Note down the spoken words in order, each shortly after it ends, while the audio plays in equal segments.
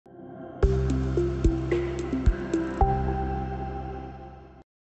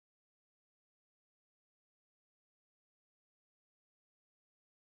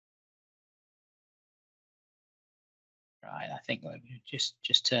think we've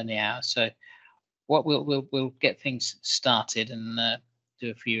just turned the hour. So what we'll get things started and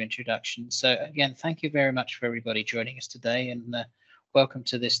do a few introductions. So again, thank you very much for everybody joining us today, and welcome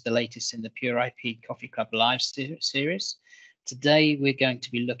to the latest in the Pure IP Coffee Club Live series. Today we're going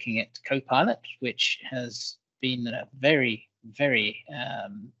to be looking at Copilot, which has been a very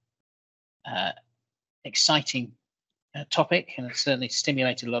exciting topic, and it's certainly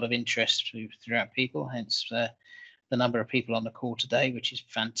stimulated a lot of interest throughout people, hence the number of people on the call today, which is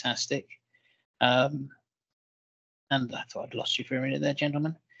fantastic. And I thought I'd lost you for a minute there,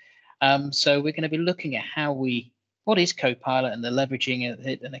 gentlemen. So we're going to be looking at what is Copilot and the leveraging of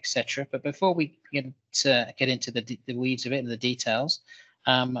it and etc. But before we get into the weeds of it and the details,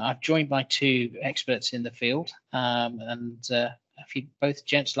 I've joined by two experts in the field, and if you both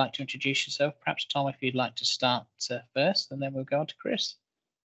gents like to introduce yourself, perhaps Tom, if you'd like to start first, and then we'll go on to Chris.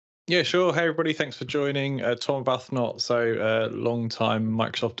 Yeah, sure. Hey, everybody. Thanks for joining. Tom Arbuthnot, so long-time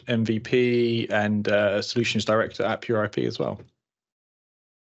Microsoft MVP and Solutions Director at Pure IP as well.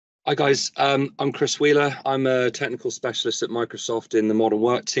 Hi, guys. I'm Chris Wheeler. I'm a technical specialist at Microsoft in the modern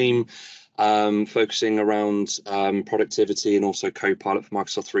work team, focusing around productivity and also Copilot for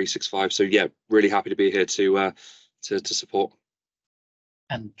Microsoft 365. So, yeah, really happy to be here to support.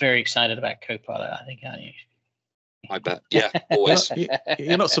 And very excited about Copilot, I think, aren't you? I bet. Yeah, always.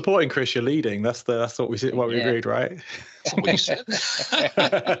 You're not supporting Chris, you're leading. That's what we agreed, right? That's what you said.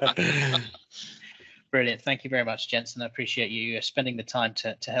 Brilliant. Thank you very much, Jensen. I appreciate you spending the time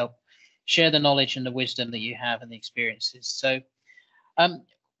to help share the knowledge and the wisdom that you have and the experiences. So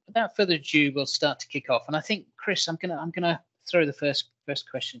without further ado, we'll start to kick off. And I think, Chris, I'm gonna throw the first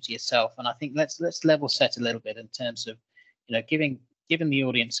question to yourself. And I think let's level set a little bit in terms of, giving the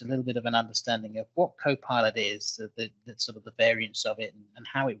audience a little bit of an understanding of what Copilot is, the sort of the variants of it, and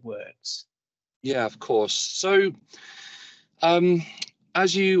how it works. Yeah, of course. So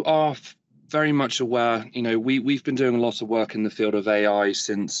as you are very much aware, we've been doing a lot of work in the field of AI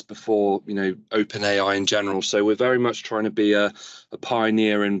since before, open AI in general. So we're very much trying to be a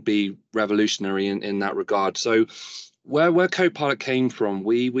pioneer and be revolutionary in that regard. So where Copilot came from,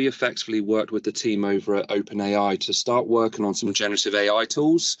 we effectively worked with the team over at OpenAI to start working on some generative AI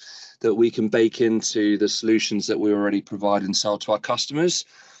tools that we can bake into the solutions that we already provide and sell to our customers.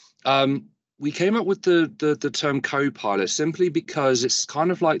 We came up with the term Copilot simply because it's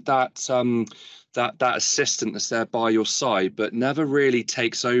kind of like that assistant that's there by your side, but never really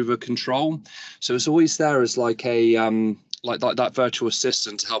takes over control. So it's always there as like a like that virtual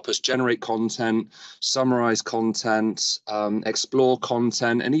assistant to help us generate content, summarize content, explore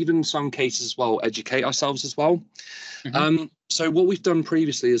content, and even in some cases as well, educate ourselves as well. Mm-hmm. So what we've done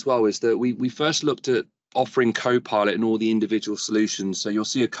previously as well is that we first looked at offering Copilot in all the individual solutions. So you'll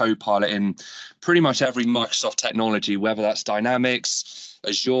see a Copilot in pretty much every Microsoft technology, whether that's Dynamics,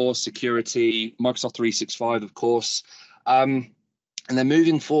 Azure, security, Microsoft 365, of course. And then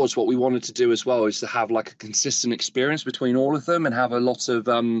moving forwards, what we wanted to do as well is to have like a consistent experience between all of them and have a lot of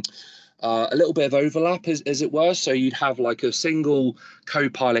a little bit of overlap, as it were. So you'd have like a single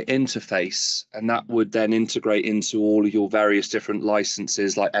Copilot interface, and that would then integrate into all of your various different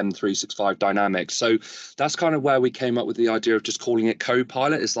licenses like M365 Dynamics. So that's kind of where we came up with the idea of just calling it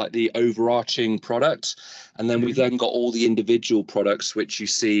Copilot. It's like the overarching product. And then we've then got all the individual products which you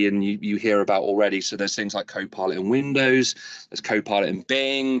see and you hear about already. So there's things like Copilot in Windows, there's Copilot in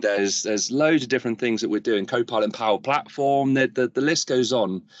Bing, there's loads of different things that we're doing. Copilot in Power Platform, the list goes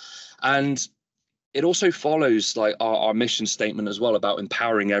on. And it also follows like our mission statement as well about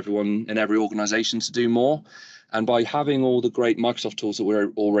empowering everyone in every organization to do more. And by having all the great Microsoft tools that we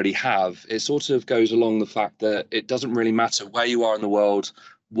already have, it sort of goes along the fact that it doesn't really matter where you are in the world,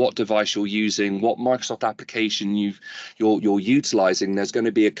 what device you're using, what Microsoft application you're utilizing. There's going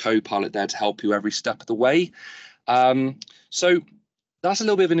to be a Copilot there to help you every step of the way. So that's a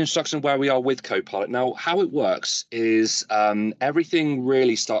little bit of an introduction of where we are with Copilot. Now, how it works is everything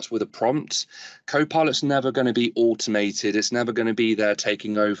really starts with a prompt. Copilot's never going to be automated. It's never going to be there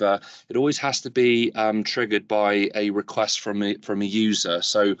taking over. It always has to be triggered by a request from a user.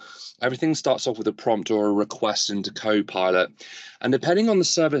 So everything starts off with a prompt or a request into Copilot. And depending on the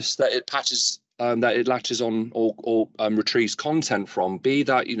service that it that it latches on or retrieves content from, be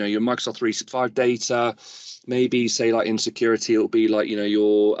that, your Microsoft 365 data, maybe say like in security, it'll be like,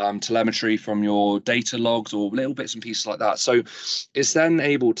 your telemetry from your data logs or little bits and pieces like that. So it's then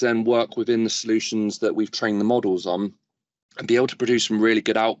able to then work within the solutions that we've trained the models on and be able to produce some really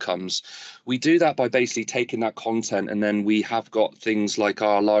good outcomes. We do that by basically taking that content, and then we have got things like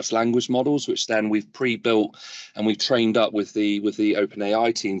our large language models, which then we've pre-built and we've trained up with the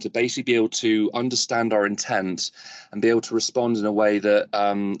OpenAI team to basically be able to understand our intent and be able to respond in a way that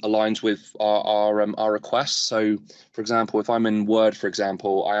aligns with our requests. So, for example, if I'm in Word, for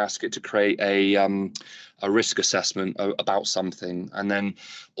example, I ask it to create a risk assessment about something, and then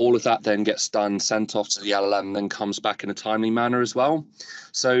all of that then gets done, sent off to the LLM, and then comes back in a timely manner as well.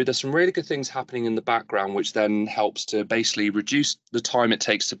 So there's some really good things happening in the background, which then helps to basically reduce the time it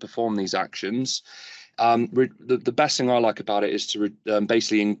takes to perform these actions. The best thing I like about it is to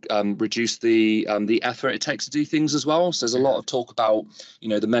basically reduce the effort it takes to do things as well. So there's a lot of talk about,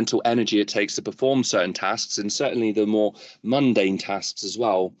 the mental energy it takes to perform certain tasks, and certainly the more mundane tasks as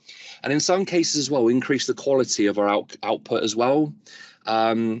well. And in some cases as well, increase the quality of our output as well.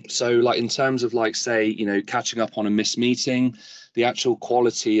 So like in terms of like, say, catching up on a missed meeting, the actual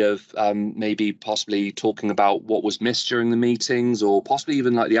quality of maybe possibly talking about what was missed during the meetings, or possibly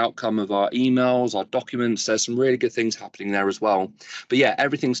even like the outcome of our emails, our documents. There's some really good things happening there as well. But yeah,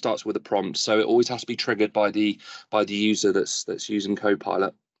 everything starts with a prompt, so it always has to be triggered by the user that's using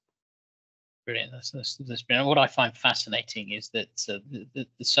Copilot. Brilliant. That's brilliant. What I find fascinating is that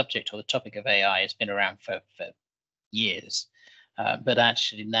the subject or the topic of AI has been around for years, but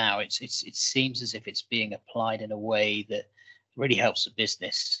actually now it seems as if it's being applied in a way that really helps the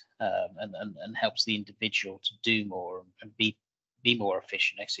business and helps the individual to do more and be more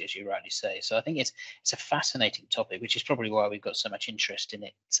efficient, actually, as you rightly say. So I think it's a fascinating topic, which is probably why we've got so much interest in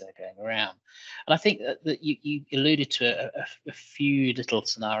it going around. And I think that you alluded to a few little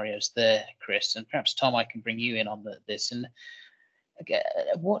scenarios there, Chris, and perhaps Tom, I can bring you in on this. And again,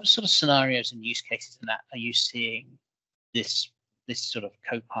 what sort of scenarios and use cases in that are you seeing this sort of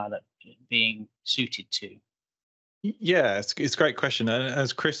Copilot being suited to? Yeah, it's a great question, and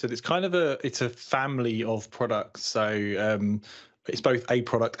as Chris said, it's kind of a family of products. So it's both a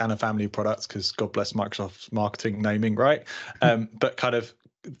product and a family of products, because God bless Microsoft's marketing naming, right? But kind of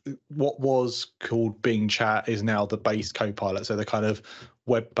what was called Bing Chat is now the base Copilot, so the kind of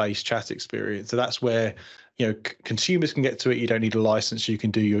web-based chat experience. So that's where consumers can get to it. You don't need a license. You can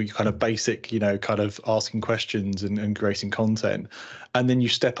do your kind of basic, kind of asking questions and creating content. And then you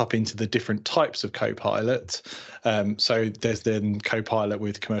step up into the different types of Copilot. So there's then Copilot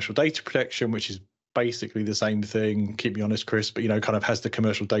with commercial data protection, which is basically the same thing. Keep me honest, Chris, but kind of has the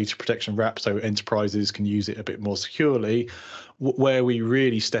commercial data protection wrap, so enterprises can use it a bit more securely. Where we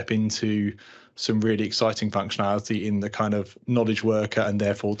really step into some really exciting functionality in the kind of knowledge worker and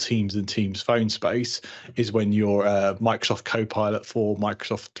therefore Teams and Teams phone space is when you're Microsoft Copilot for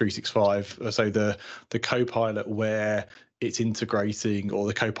Microsoft 365. So the Copilot where it's integrating, or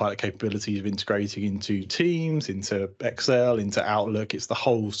the Copilot capabilities of integrating into Teams, into Excel, into Outlook. It's the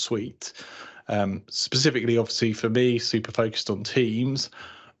whole suite. Specifically, obviously, for me, super focused on Teams.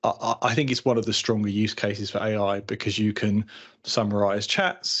 I think it's one of the stronger use cases for AI, because you can summarize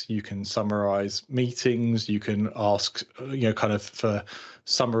chats, you can summarize meetings, you can ask, kind of for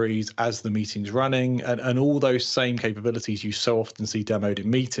summaries as the meeting's running, and all those same capabilities you so often see demoed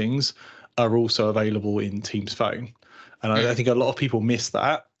in meetings are also available in Teams Phone. And I think a lot of people miss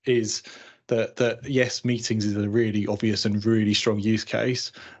that, is that yes, meetings is a really obvious and really strong use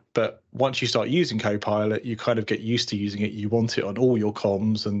case. But once you start using Copilot, you kind of get used to using it. You want it on all your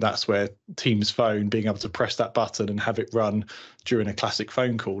comms, and that's where Teams Phone, being able to press that button and have it run during a classic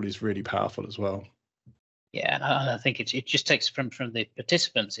phone call, is really powerful as well. Yeah, and I think it just takes from the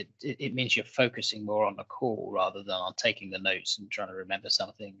participants. It means you're focusing more on the call rather than on taking the notes and trying to remember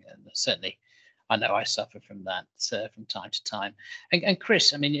something. And certainly, I know I suffer from that from time to time. And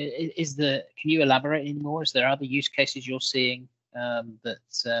Chris, I mean, can you elaborate any more? Is there other use cases you're seeing that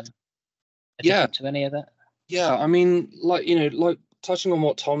are different to any of that? Yeah, I mean, like touching on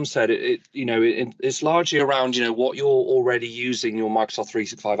what Tom said, it's largely around what you're already using your Microsoft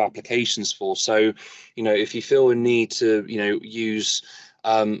 365 applications for. So if you feel a need to use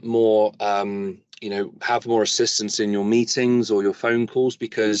more have more assistance in your meetings or your phone calls,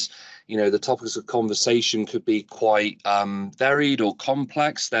 because the topics of conversation could be quite varied or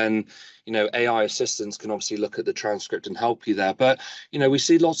complex, then AI assistants can obviously look at the transcript and help you there. But we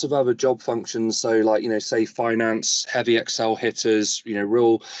see lots of other job functions, so like say finance, heavy Excel hitters,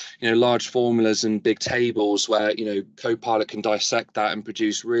 real large formulas and big tables, where Copilot can dissect that and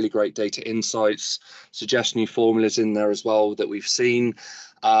produce really great data insights, suggest new formulas in there as well that we've seen.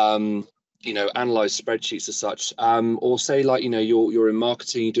 analyze spreadsheets as such, or say like, you're in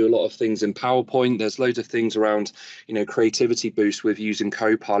marketing, you do a lot of things in PowerPoint. There's loads of things around, creativity boost with using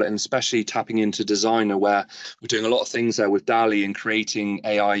Copilot, and especially tapping into Designer, where we're doing a lot of things there with DALL-E and creating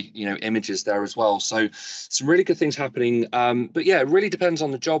AI, images there as well. So some really good things happening. But yeah, it really depends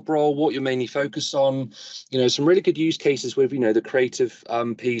on the job role, what you're mainly focused on. Some really good use cases with, the creative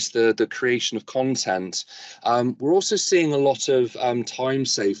piece, the creation of content. We're also seeing a lot of time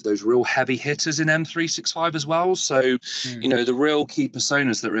save, those real heavy hitters in M365 as well. So, the real key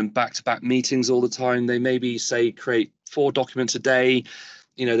personas that are in back-to-back meetings all the time, they maybe say create 4 documents a day.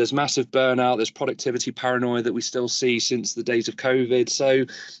 There's massive burnout, there's productivity paranoia that we still see since the days of COVID. So,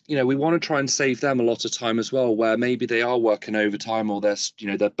 we want to try and save them a lot of time as well, where maybe they are working overtime, or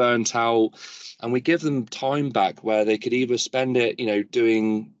they're burnt out, and we give them time back where they could either spend it,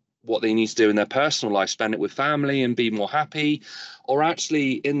 doing what they need to do in their personal life, spend it with family and be more happy, or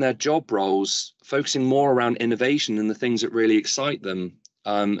actually in their job roles, focusing more around innovation and the things that really excite them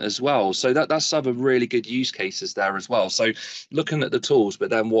as well. So that's other really good use cases there as well. So looking at the tools, but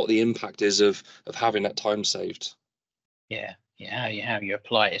then what the impact is of having that time saved. Yeah, how you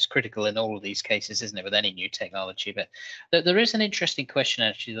apply it is critical in all of these cases, isn't it, with any new technology? But there is an interesting question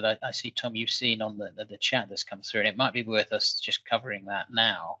actually that I see, Tom, you've seen on the chat that's come through, and it might be worth us just covering that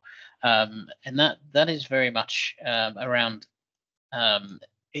now. And that is very much around,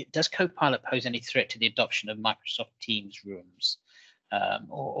 does Copilot pose any threat to the adoption of Microsoft Teams rooms?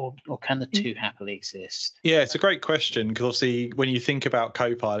 Or can the two happily exist? Yeah, it's a great question, because obviously when you think about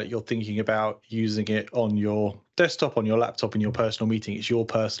Copilot, you're thinking about using it on your desktop, on your laptop, in your personal meeting. It's your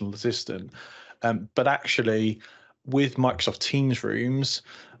personal assistant. But actually, with Microsoft Teams rooms,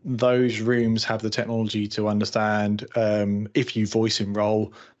 those rooms have the technology to understand, if you voice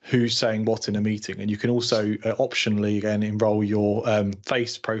enroll, who's saying what in a meeting. And you can also optionally again enroll your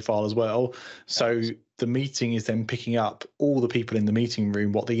face profile as well. So the meeting is then picking up all the people in the meeting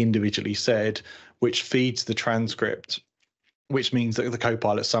room, what they individually said, which feeds the transcript, which means that the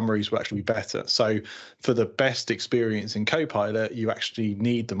Copilot summaries will actually be better. So for the best experience in Copilot, you actually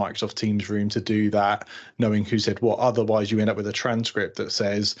need the Microsoft Teams room to do that, knowing who said what. Otherwise, you end up with a transcript that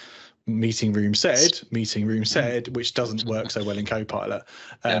says meeting room said, which doesn't work so well in Copilot.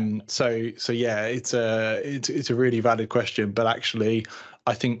 So yeah, it's a really valid question, but actually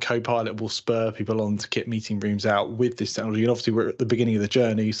I think Copilot will spur people on to get meeting rooms out with this technology. And obviously we're at the beginning of the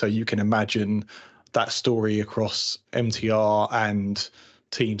journey, so you can imagine that story across MTR and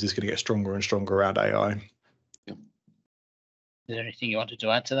Teams is going to get stronger and stronger around AI. Is there anything you wanted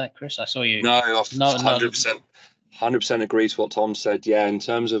to add to that, Chris? I saw you. No, 100% agree to what Tom said. Yeah, in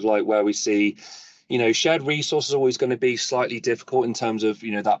terms of like where we see, shared resources are always going to be slightly difficult in terms of,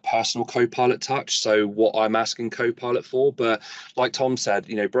 that personal Copilot touch. So what I'm asking Copilot for, but like Tom said,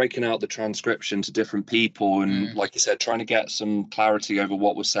 breaking out the transcription to different people and like you said, trying to get some clarity over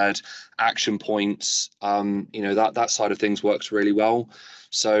what was said, action points, that side of things works really well.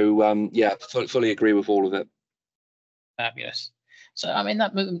 So yeah, fully agree with all of it. Fabulous. So, I mean,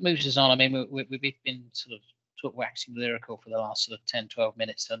 that moves us on. I mean, we've been sort of waxing lyrical for the last sort of 10, 12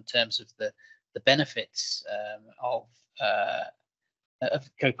 minutes in terms of the benefits of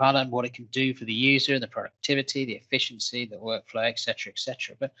Copilot and what it can do for the user, the productivity, the efficiency, the workflow, etc.,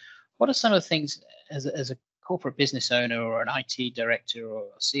 etc. But what are some of the things as a corporate business owner or an IT director or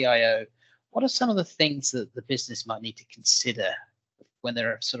a CIO, what are some of the things that the business might need to consider when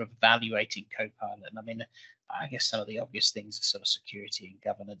they're sort of evaluating Copilot? And I mean, I guess some of the obvious things are sort of security and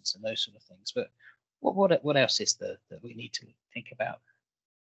governance and those sort of things. But what else is there that we need to think about?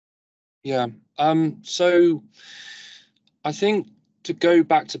 Yeah. So I think to go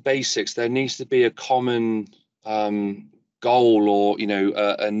back to basics, there needs to be a common goal or,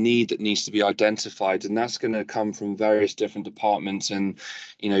 a need that needs to be identified. And that's going to come from various different departments and,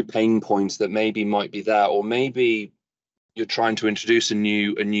 pain points that maybe might be there, or maybe you're trying to introduce a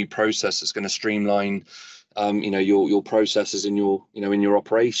new process that's going to streamline, your processes in your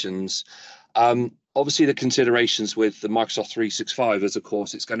operations. Obviously, the considerations with the Microsoft 365 is, of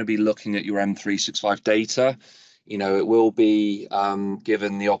course, it's going to be looking at your M365 data. It will be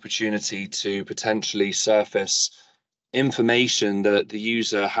given the opportunity to potentially surface information that the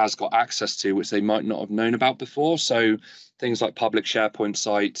user has got access to, which they might not have known about before. So things like public SharePoint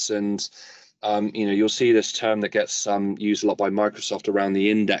sites, and you'll see this term that gets used a lot by Microsoft around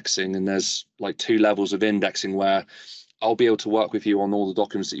the indexing. And there's like 2 levels of indexing where I'll be able to work with you on all the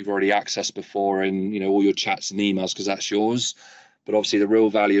documents that you've already accessed before, and all your chats and emails, because that's yours. But obviously the real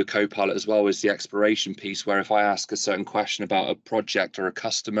value of Copilot as well is the exploration piece, where if I ask a certain question about a project or a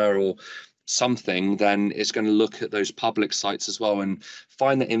customer or something, then it's going to look at those public sites as well and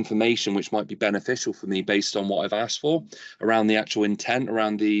find the information which might be beneficial for me based on what I've asked for around the actual intent,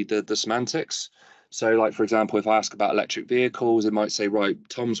 around the semantics. So like, for example, if I ask about electric vehicles, it might say, right,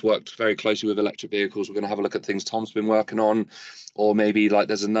 Tom's worked very closely with electric vehicles. We're going to have a look at things Tom's been working on. Or maybe like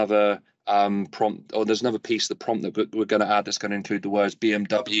there's another prompt, or there's another piece of the prompt that we're going to add that's going to include the words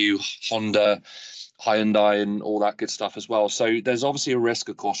BMW, Honda, Hyundai, and all that good stuff as well. So there's obviously a risk,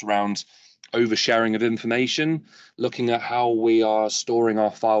 of course, around oversharing of information, looking at how we are storing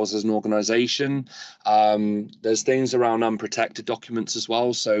our files as an organization. There's things around unprotected documents as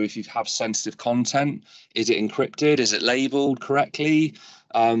well. So if you have sensitive content, is it encrypted? Is it labeled correctly?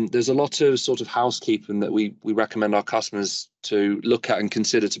 There's a lot of sort of housekeeping that we recommend our customers to look at and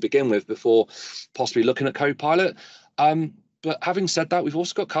consider to begin with before possibly looking at Copilot. But having said that, we've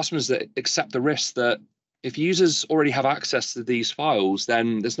also got customers that accept the risk that if users already have access to these files,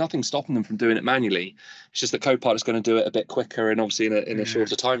 then there's nothing stopping them from doing it manually. It's just that Copilot's going to do it a bit quicker and obviously in a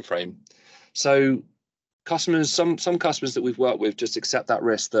shorter time frame. So customers, some customers that we've worked with just accept that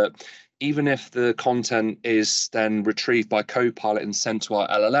risk that even if the content is then retrieved by Copilot and sent to our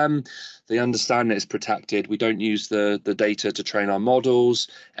LLM, they understand that it's protected. We don't use the data to train our models.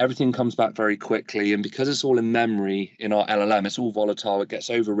 Everything comes back very quickly. And because it's all in memory in our LLM, it's all volatile. It gets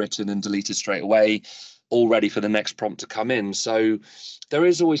overwritten and deleted straight away, all ready for the next prompt to come in. So there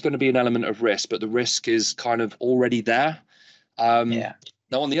is always going to be an element of risk, but the risk is kind of already there.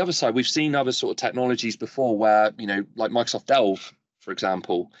 Now, on the other side, we've seen other sort of technologies before where, like Microsoft Delve, for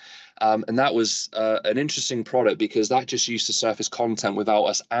example, and that was an interesting product because that just used to surface content without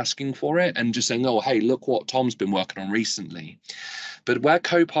us asking for it and just saying, oh, hey, look what Tom's been working on recently. But where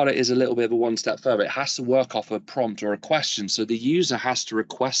Copilot is a little bit of a one step further, it has to work off a prompt or a question. So the user has to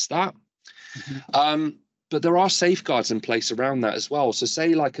request that. But there are safeguards in place around that as well. So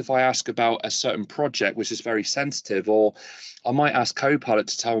say like if I ask about a certain project, which is very sensitive, or I might ask Copilot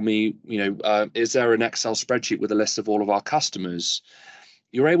to tell me, is there an Excel spreadsheet with a list of all of our customers?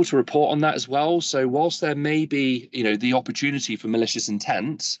 You're able to report on that as well. So whilst there may be, the opportunity for malicious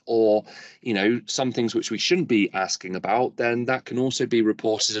intent or, some things which we shouldn't be asking about, then that can also be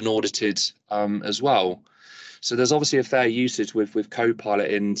reported and audited as well. So there's obviously a fair usage with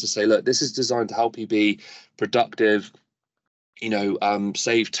Copilot in to say, look, this is designed to help you be productive,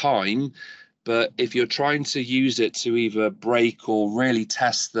 save time. But if you're trying to use it to either break or really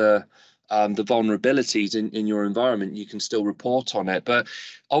test the vulnerabilities in your environment, you can still report on it. But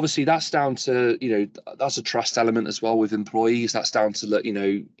obviously that's down to, that's a trust element as well with employees. That's down to, look,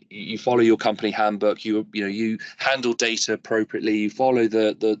 you follow your company handbook, you handle data appropriately, you follow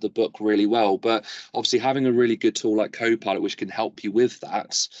the book really well. But obviously having a really good tool like Copilot, which can help you with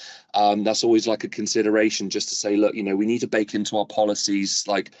that, that's always like a consideration just to say, look, we need to bake into our policies,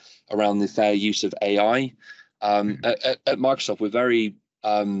 like around the fair use of AI. At Microsoft, we're very,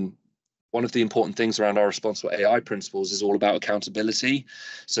 one of the important things around our responsible AI principles is all about accountability.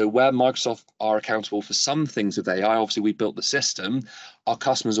 So where Microsoft are accountable for some things with AI, obviously we built the system, our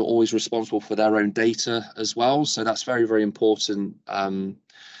customers are always responsible for their own data as well. So that's very, very important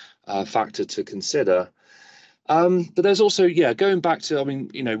factor to consider. But there's also, going back to,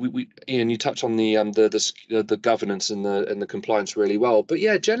 Ian, you touch on the governance and the compliance really well. But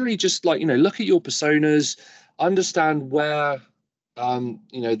generally just like, look at your personas, understand where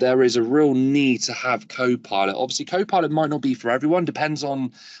there is a real need to have Copilot. Obviously, Copilot might not be for everyone, depends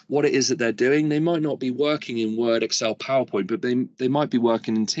on what it is that they're doing. They might not be working in Word, Excel, PowerPoint, but they might be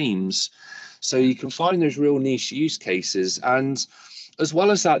working in Teams. So you can find those real niche use cases. And as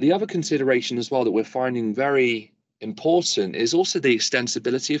well as that, the other consideration as well that we're finding very important is also the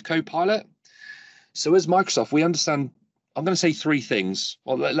extensibility of Copilot. So as Microsoft, we understand, I'm going to say three things.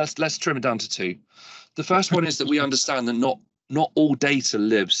 Well, let's trim it down to two. The first one is that we understand that not all data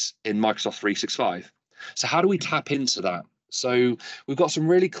lives in Microsoft 365. So how do we tap into that? So we've got some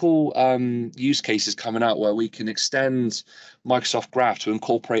really cool use cases coming out where we can extend Microsoft Graph to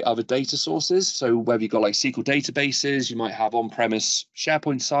incorporate other data sources. So whether you've got like SQL databases, you might have on-premise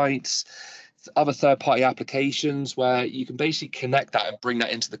SharePoint sites, other third-party applications where you can basically connect that and bring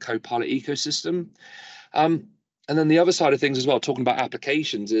that into the Copilot ecosystem. And then the other side of things as well, talking about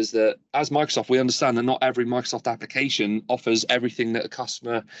applications, is that as Microsoft, we understand that not every Microsoft application offers everything that a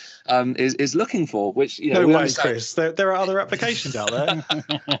customer is looking for. Which no way, Chris. There are other applications out there.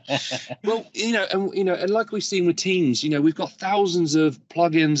 Well, and like we've seen with Teams, we've got thousands of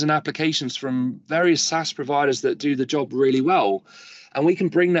plugins and applications from various SaaS providers that do the job really well, and we can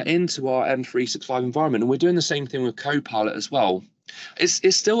bring that into our M365 environment. And we're doing the same thing with Copilot as well.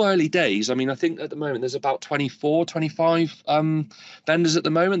 It's still early days. I mean, I think at the moment there's about 24, 25 vendors at the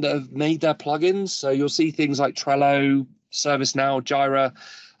moment that have made their plugins. So you'll see things like Trello, ServiceNow, Jira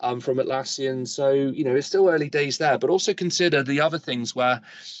from Atlassian. So, it's still early days there, but also consider the other things where,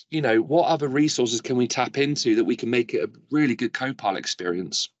 what other resources can we tap into that we can make it a really good Copilot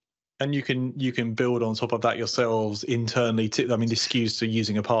experience? And you can build on top of that yourselves internally too. I mean, this skews to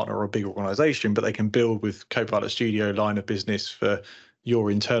using a partner or a big organization, but they can build with Copilot Studio line of business for your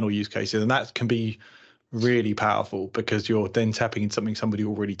internal use cases. And that can be really powerful because you're then tapping into something somebody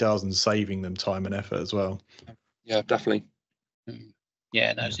already does and saving them time and effort as well. Yeah, definitely.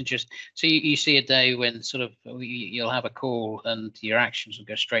 Yeah, no, it's interesting. So you see a day when sort of you'll have a call and your actions will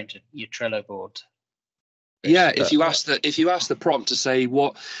go straight to your Trello board. Yeah, if you ask the prompt to say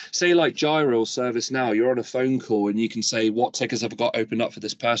like Jira or ServiceNow, you're on a phone call and you can say what tickets have I got opened up for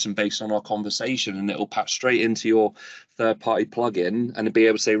this person based on our conversation, and it'll patch straight into your third-party plugin and be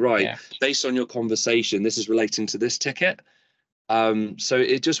able to say, right, based on your conversation, this is relating to this ticket. So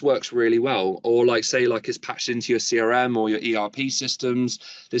it just works really well. Or say it's patched into your CRM or your ERP systems.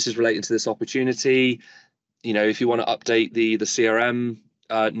 This is relating to this opportunity. If you want to update the CRM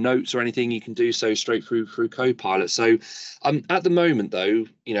notes or anything, you can do so straight through Copilot. So at the moment though,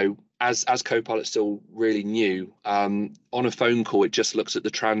 as Copilot's still really new, on a phone call it just looks at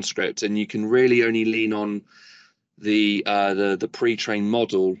the transcript, and you can really only lean on the pre-trained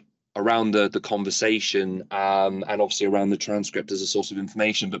model around the conversation and obviously around the transcript as a source of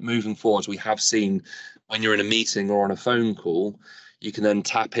information. But moving forward, we have seen when you're in a meeting or on a phone call, you can then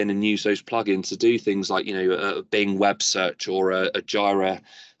tap in and use those plugins to do things like, a Bing web search or a Jira,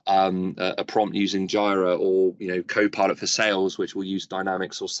 a prompt using Jira, or, Copilot for sales, which will use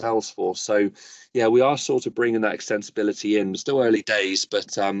Dynamics or Salesforce. So, yeah, we are sort of bringing that extensibility in. Still early days,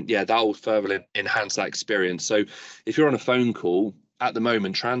 but that will further enhance that experience. So if you're on a phone call, at the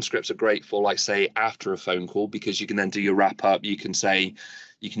moment, transcripts are great for, say, after a phone call, because you can then do your wrap up. You can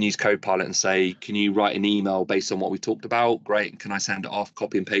use Copilot and say, can you write an email based on what we talked about? Great. Can I send it off,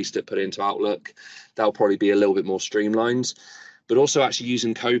 copy and paste it, put it into Outlook? That'll probably be a little bit more streamlined. But also actually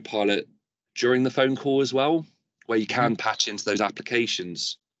using Copilot during the phone call as well, where you can patch into those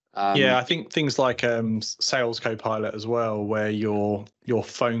applications. I think things like Sales Copilot as well, where your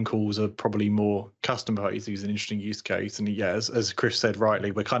phone calls are probably more customized, is an interesting use case. And as Chris said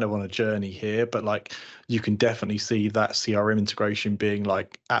rightly, we're kind of on a journey here, but you can definitely see that CRM integration being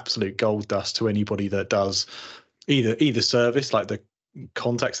absolute gold dust to anybody that does either service, like the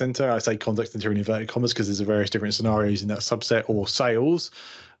contact center. I say contact center in inverted commas because there's various different scenarios in that subset, or sales,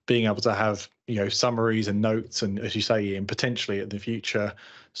 being able to have summaries and notes, and as you say, Ian, potentially in the future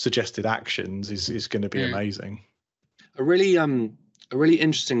suggested actions is going to be amazing. A really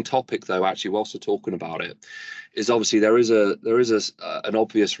interesting topic though, actually, whilst we're talking about it, is obviously there is an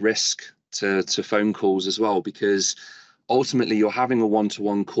obvious risk to phone calls as well, because ultimately you're having a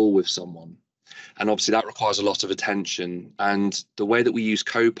one-to-one call with someone, and obviously that requires a lot of attention, and the way that we use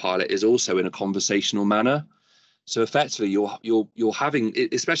Copilot is also in a conversational manner. So effectively, you're having,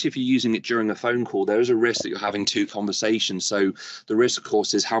 especially if you're using it during a phone call, there is a risk that you're having two conversations. So the risk, of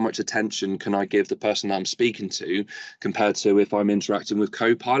course, is how much attention can I give the person that I'm speaking to compared to if I'm interacting with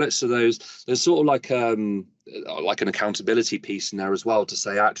Copilot. So there's sort of like an accountability piece in there as well, to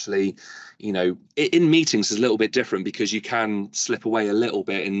say, actually, in meetings is a little bit different, because you can slip away a little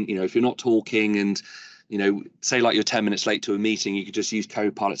bit, and if you're not talking and say you're 10 minutes late to a meeting, you could just use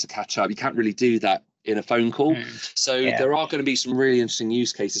Copilot to catch up. You can't really do that in a phone call. So there are going to be some really interesting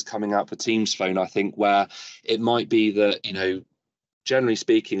use cases coming out for Teams Phone, I think, where it might be that, generally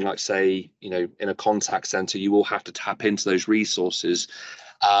speaking, say, in a contact center, you will have to tap into those resources.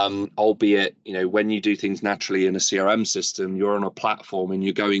 Albeit, when you do things naturally in a CRM system, you're on a platform and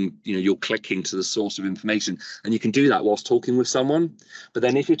you're going, you're clicking to the source of information, and you can do that whilst talking with someone. But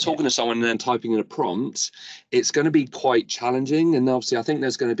then if you're talking to someone and then typing in a prompt, it's going to be quite challenging. And obviously, I think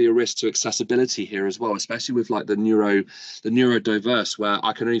there's going to be a risk to accessibility here as well, especially with the neurodiverse, where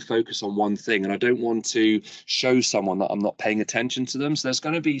I can only focus on one thing, and I don't want to show someone that I'm not paying attention to them. So there's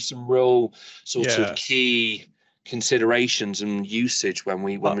going to be some real sort of key considerations and usage when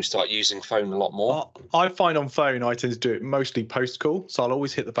we start using phone a lot more. I find on phone I tend to do it mostly post call, so I'll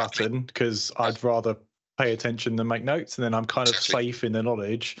always hit the button because I'd rather pay attention than make notes, and then I'm kind of safe in the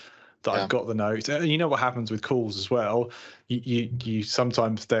knowledge that I've got the notes. And you know what happens with calls as well, you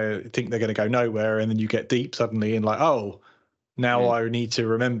sometimes they think they're going to go nowhere, and then you get deep suddenly and Now I need to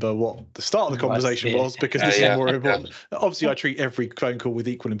remember what the start of the conversation was, because this is more important. Obviously, I treat every phone call with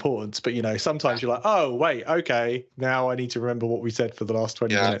equal importance, but sometimes you're like, oh wait, okay, now I need to remember what we said for the last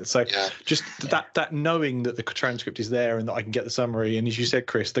 20 minutes. So just that knowing that the transcript is there and that I can get the summary, and as you said,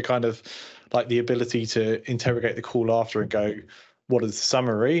 Chris, the kind of like the ability to interrogate the call after and go, what is the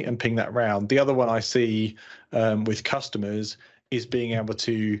summary, and ping that round. The other one I see with customers is being able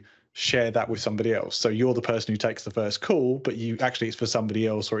to share that with somebody else. So you're the person who takes the first call, but it's for somebody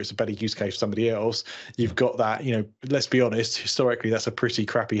else, or it's a better use case for somebody else. You've got that, let's be honest, historically, that's a pretty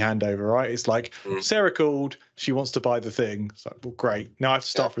crappy handover, right? It's like, Sarah called, she wants to buy the thing. It's like, well, great. Now I have to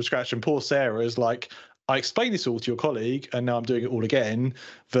start from scratch. And poor Sarah is like, I explained this all to your colleague and now I'm doing it all again,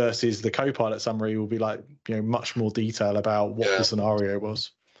 versus the Copilot summary will be like, much more detail about what the scenario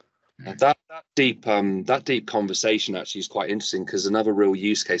was. That deep conversation actually is quite interesting, because another real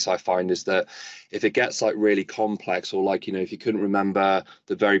use case I find is that if it gets like really complex, or like if you couldn't remember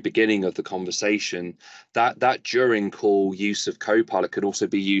the very beginning of the conversation, that during call use of Copilot could also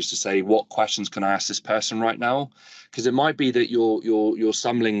be used to say, what questions can I ask this person right now? Because it might be that you're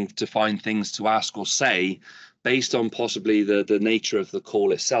stumbling to find things to ask or say based on possibly the nature of the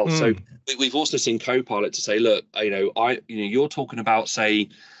call itself. So we've also seen Copilot to say, look, you're talking about, say,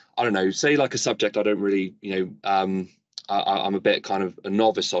 I don't know, say like a subject I don't really, I'm a bit kind of a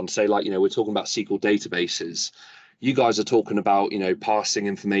novice on, say like, we're talking about SQL databases. You guys are talking about, parsing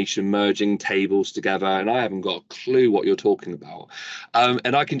information, merging tables together, and I haven't got a clue what you're talking about.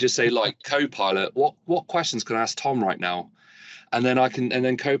 And I can just say, like, Copilot, what questions can I ask Tom right now? And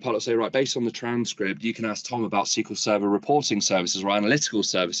then Copilot say, right, based on the transcript, you can ask Tom about SQL Server reporting services or analytical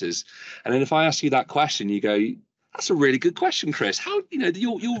services. And then if I ask you that question, you go, that's a really good question, Chris. How,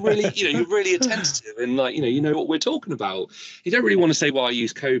 you're really, you're really attentive, and like, you know what we're talking about. You don't really want to say, well, I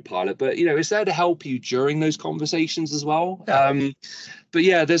use Copilot, but it's there to help you during those conversations as well. Yeah. But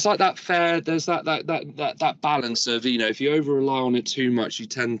yeah, there's like that balance of, if you over rely on it too much, you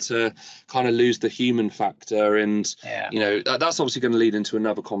tend to kind of lose the human factor, and that's obviously going to lead into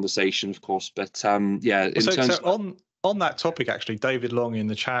another conversation, of course. But on that topic, actually, David Long in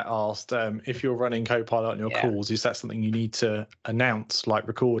the chat asked if you're running Copilot on your calls, is that something you need to announce, like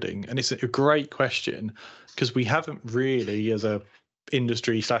recording? And it's a great question, because we haven't really, as a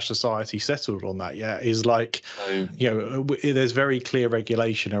industry/society, settled on that yet. Is like, there's very clear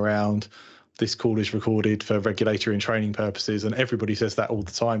regulation around this call is recorded for regulatory and training purposes, and everybody says that all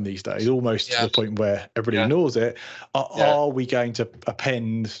the time these days, almost to the point where everybody ignores it. Are we going to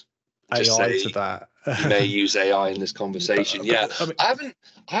append AI to that? You may use AI in this conversation. I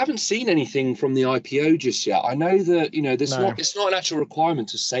haven't seen anything from the IPO just yet. I know that it's not an actual requirement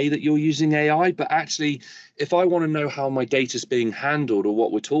to say that you're using AI, but actually, if I want to know how my data is being handled, or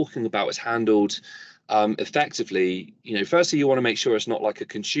what we're talking about is handled effectively, firstly, you want to make sure it's not like a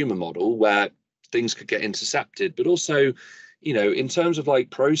consumer model where things could get intercepted, but also, in terms of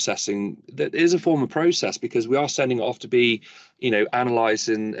like processing, that is a form of process, because we are sending it off to be, analyzed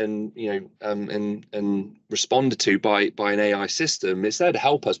and responded to by an AI system. It's there to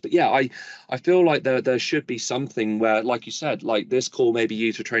help us. But I feel like there should be something where, like you said, like this call may be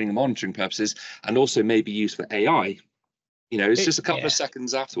used for training and monitoring purposes, and also may be used for AI. It's just a couple of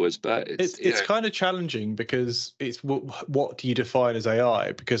seconds afterwards, but it's kind of challenging, because it's what do you define as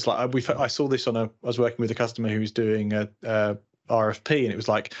AI? Because like I saw this I was working with a customer who was doing a RFP, and it was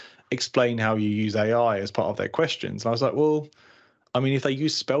like, explain how you use AI as part of their questions. And I was like, well, I mean, if they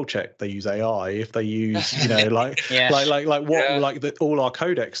use spell check, they use AI. If they use, all our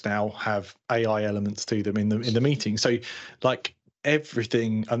codecs now have AI elements to them in the meeting. So like,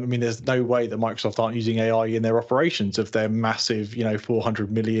 everything, I mean, there's no way that Microsoft aren't using AI in their operations of their massive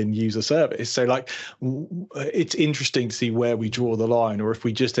 400 million user service. So like, it's interesting to see where we draw the line, or if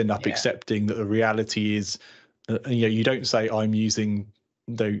we just end up accepting that the reality is you don't say I'm using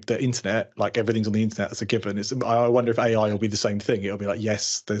the internet, like everything's on the internet, that's a given. I wonder if AI will be the same thing. It'll be like,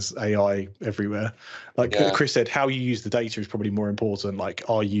 yes, there's AI everywhere. Like Chris said, how you use the data is probably more important. Like,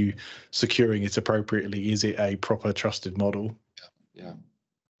 are you securing it appropriately? Is it a proper trusted model?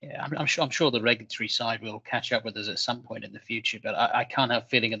 I'm sure the regulatory side will catch up with us at some point in the future, but I can't have a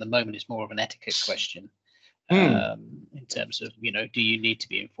feeling at the moment it's more of an etiquette question in terms of, do you need to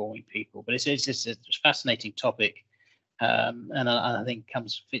be informing people? But it's a fascinating topic, and I think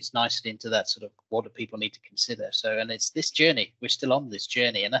fits nicely into that sort of, what do people need to consider? So, and it's this journey, we're still on this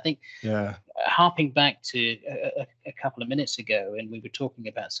journey, and I think harping back to a couple of minutes ago, and we were talking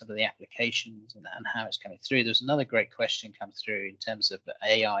about some of the applications and how it's coming through. There's another great question come through in terms of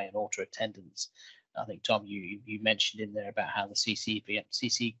AI and auto attendance. I think, Tom, you mentioned in there about how the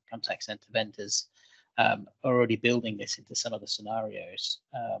CC contact center vendors are already building this into some of the scenarios.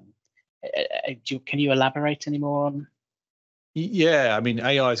 Can you elaborate any more on? Yeah, I mean,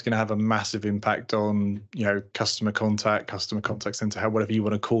 AI is going to have a massive impact on, customer contact center, whatever you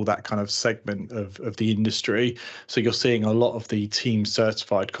want to call that kind of segment of the industry. So you're seeing a lot of the team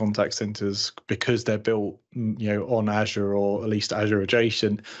certified contact centers, because they're built, on Azure, or at least Azure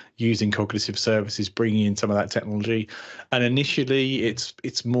adjacent, using cognitive services, bringing in some of that technology. And initially,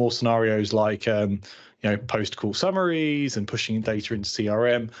 it's more scenarios like, post-call summaries and pushing data into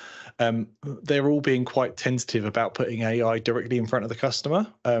CRM. They're all being quite tentative about putting AI directly in front of the customer,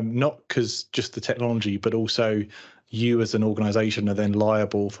 not because just the technology, but also you as an organization are then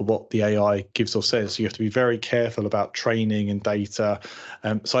liable for what the AI gives or says. So you have to be very careful about training and data.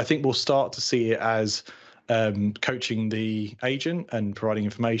 So I think we'll start to see it as coaching the agent and providing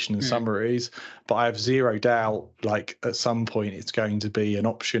information and summaries. But I have zero doubt, like at some point, it's going to be an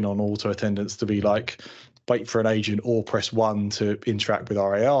option on auto attendants to be like, wait for an agent or press 1 to interact with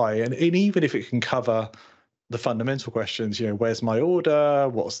our AI. And even if it can cover the fundamental questions, where's my order?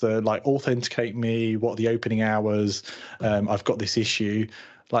 What's the, authenticate me? What are the opening hours? I've got this issue.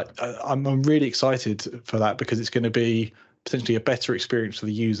 I'm really excited for that, because it's going to be potentially a better experience for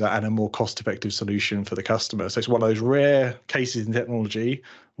the user and a more cost-effective solution for the customer. So it's one of those rare cases in technology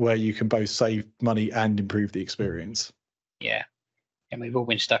where you can both save money and improve the experience. Yeah. And we've all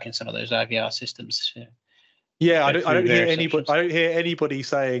been stuck in some of those IVR systems. Yeah, I don't hear anybody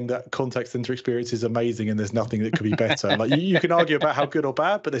saying that contact center experience is amazing and there's nothing that could be better. Like you can argue about how good or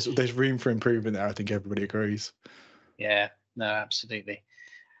bad, but there's room for improvement there. I think everybody agrees. Yeah, no, absolutely.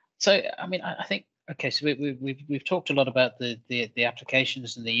 So, I mean, I think, okay, so we've talked a lot about the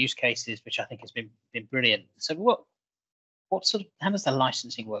applications and the use cases, which I think has been brilliant. So what sort of, how does the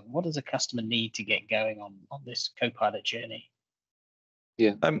licensing work? What does a customer need to get going on this Copilot journey?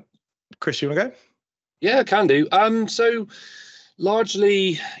 Yeah. Chris, you want to go? Yeah, I can do. So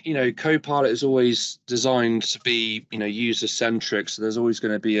largely, Copilot is always designed to be, user centric. So there's always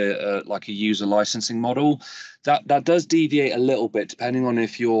going to be a user licensing model. That does deviate a little bit depending on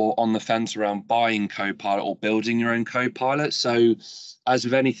if you're on the fence around buying Copilot or building your own Copilot. So as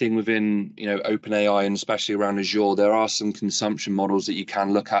with anything within, OpenAI, and especially around Azure, there are some consumption models that you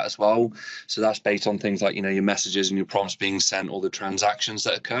can look at as well. So that's based on things like, your messages and your prompts being sent, or the transactions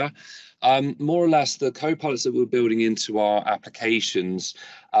that occur. More or less, the Copilots that we're building into our applications,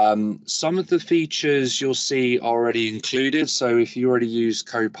 some of the features you'll see are already included. So if you already use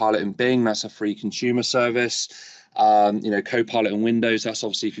Copilot in Bing, that's a free consumer service. Copilot in Windows, that's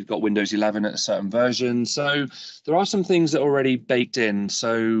obviously if you've got Windows 11 at a certain version. So there are some things that are already baked in.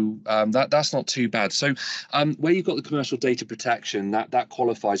 So that's not too bad. So where you've got the commercial data protection, that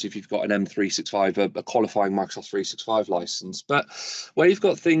qualifies if you've got an M365, a qualifying Microsoft 365 license. But where you've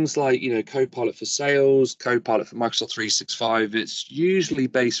got things like, Copilot for Sales, Copilot for Microsoft 365, it's usually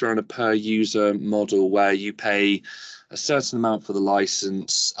based around a per user model where you pay a certain amount for the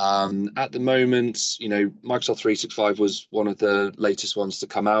license. At the moment, Microsoft 365 was one of the latest ones to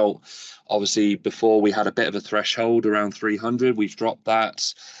come out. Obviously, before we had a bit of a threshold around 300. We've dropped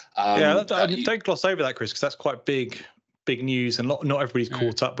that. Don't gloss over that, Chris, because that's quite big news, and not everybody's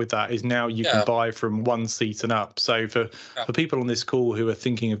caught up with that. Is now you can buy from 1 seat and up. So for people on this call who are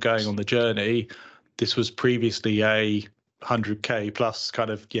thinking of going on the journey, this was previously a 100k plus kind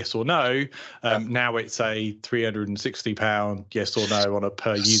of yes or no. Now it's a £360 yes or no on a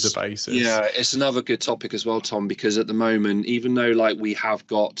per user basis. Yeah, it's another good topic as well, Tom, because at the moment, even though we have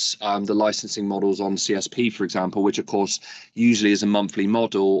got the licensing models on CSP, for example, which of course usually is a monthly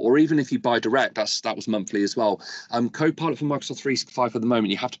model, or even if you buy direct, that was monthly as well. Copilot for Microsoft 365 at the moment,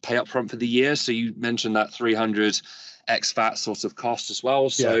 you have to pay up front for the year. So you mentioned that 300 ex-VAT sort of cost as well.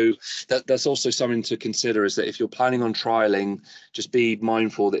 So that's also something to consider, is that if you're planning on trialing, just be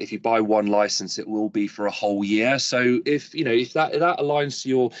mindful that if you buy one license, it will be for a whole year. So if that aligns to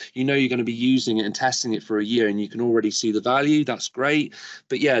you're going to be using it and testing it for a year and you can already see the value, that's great.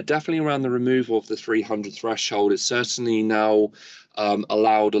 But yeah, definitely around the removal of the 300 threshold, it's certainly now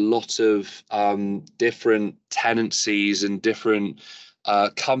allowed a lot of different tenancies and different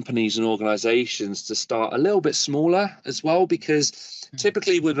companies and organizations to start a little bit smaller as well, because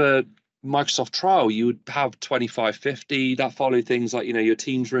typically with a Microsoft trial you would have 25, 50 that follow things like your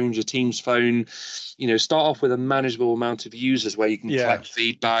Teams rooms, your Teams phone, start off with a manageable amount of users where you can collect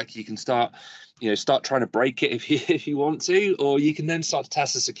feedback. You can start trying to break it if you want to, or you can then start to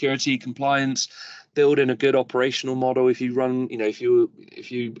test the security, compliance. build in a good operational model, if you run, if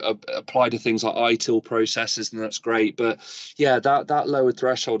you apply to things like ITIL processes, then that's great. But yeah, that lower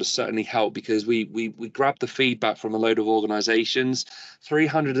threshold has certainly helped, because we grabbed the feedback from a load of organizations.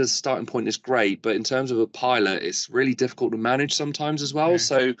 300 as a starting point is great, but in terms of a pilot, it's really difficult to manage sometimes as well.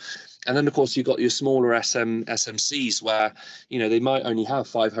 So, and then of course you've got your smaller SMCs where, they might only have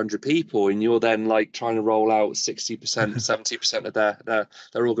 500 people, and you're then like trying to roll out 60%, 70% of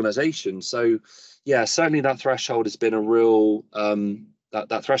their organization. So yeah, certainly that threshold has been a real,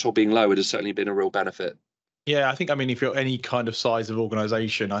 that threshold being lowered has certainly been a real benefit. Yeah, I think, if you're any kind of size of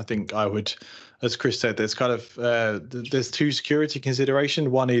organization, I think I would, as Chris said, there's kind of, there's two security considerations.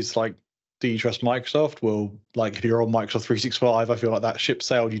 One is like, do you trust Microsoft? Well, like if you're on Microsoft 365, I feel like that ship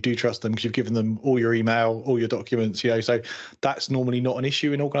sailed. You do trust them because you've given them all your email, all your documents, so that's normally not an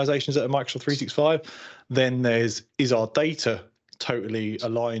issue in organizations that are Microsoft 365. Then is our data totally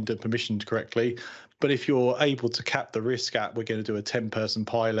aligned and permissioned correctly? But if you're able to cap the risk at, we're going to do a 10-person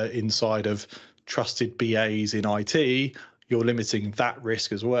pilot inside of trusted BAs in IT, you're limiting that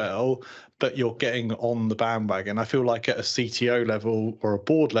risk as well, but you're getting on the bandwagon. I feel like at a CTO level or a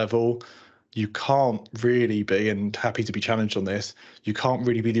board level, you can't really be, and happy to be challenged on this, you can't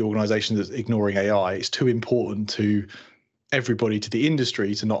really be the organization that's ignoring AI. It's too important to everybody, to the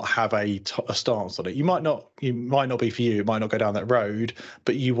industry, to not have a stance on it. It might not be for you, it might not go down that road,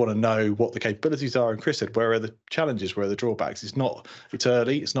 but you want to know what the capabilities are. And Chris said, where are the challenges, where are the drawbacks? It's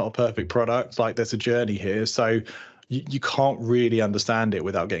early, it's not a perfect product, like there's a journey here. So you can't really understand it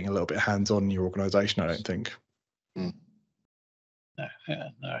without getting a little bit hands-on in your organization, I don't think. No,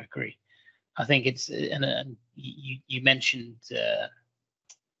 I agree. I think it's, and you mentioned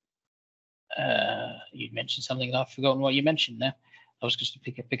something and I've forgotten what you mentioned now. I was just to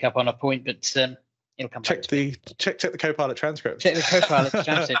pick up on a point, but it'll come back. Check the Copilot transcript. Check the Copilot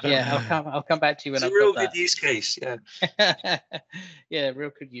transcript. Yeah, I'll come back to you when I've got that. It's a real good use case. Yeah. Yeah,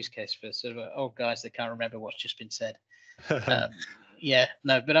 real good use case for sort of old guys that can't remember what's just been said. Yeah,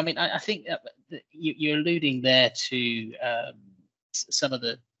 no, but I think you're alluding there to some of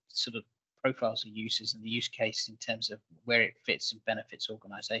the sort of profiles of users and the use case in terms of where it fits and benefits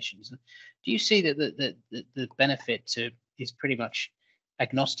organizations. And do you see that the benefit is pretty much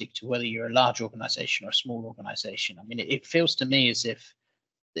agnostic to whether you're a large organization or a small organization? It feels to me as if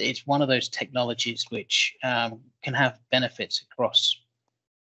it's one of those technologies which can have benefits across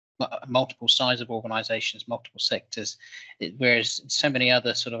multiple size of organizations, multiple sectors, whereas so many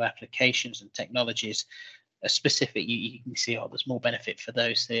other sort of applications and technologies are specific. You can see, there's more benefit for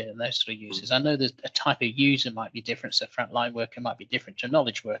those there and those sort of users. I know there's a type of user might be different, so frontline worker might be different to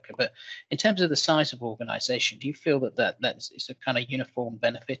knowledge worker, but in terms of the size of organization, do you feel that's a kind of uniform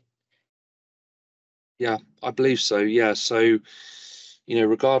benefit? Yeah, I believe so. Yeah, so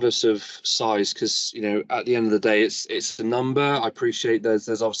regardless of size, because at the end of the day, it's the number. I appreciate there's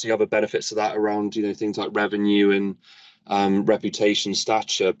obviously other benefits to that around things like revenue and reputation,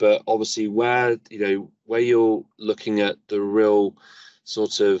 stature, but obviously where you're looking at the real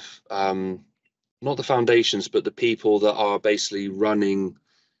sort of not the foundations, but the people that are basically running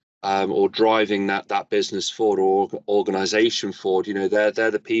or driving that business forward or organization forward,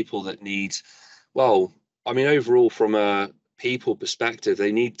 they're the people that need, overall from a people perspective,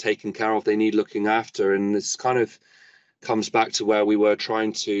 they need taken care of, they need looking after. And this kind of comes back to where we were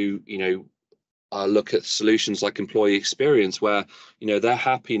trying to look at solutions like employee experience, where their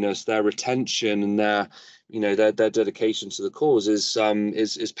happiness, their retention, and their dedication to the cause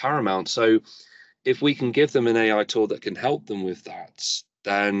is paramount. So if we can give them an AI tool that can help them with that,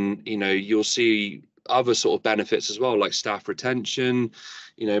 then you'll see other sort of benefits as well, like staff retention,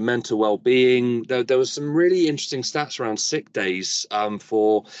 mental well-being. There was some really interesting stats around sick days. There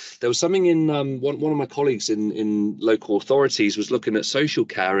was something in one of my colleagues in local authorities was looking at social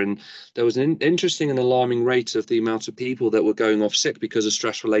care, and there was an interesting and alarming rate of the amount of people that were going off sick because of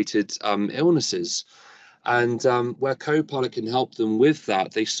stress-related illnesses. And where Copilot can help them with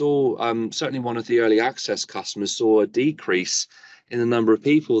that, they saw, certainly one of the early access customers saw a decrease in the number of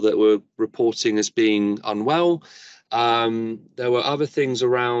people that were reporting as being unwell. There were other things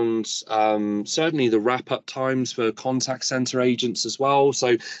around, certainly the wrap-up times for contact center agents as well.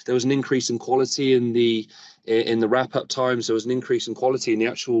 So there was an increase in quality in the wrap-up times. There was an increase in quality in the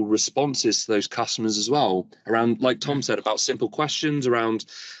actual responses to those customers as well, around, like Tom said, about simple questions, around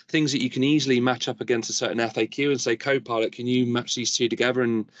things that you can easily match up against a certain FAQ and say, Copilot, can you match these two together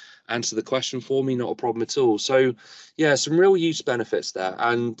and answer the question for me? Not a problem at all. So yeah, some real use benefits there.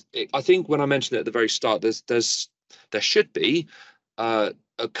 And I think when I mentioned it at the very start, there should be a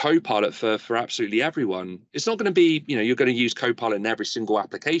a Copilot for absolutely everyone. It's not going to be, you're going to use Copilot in every single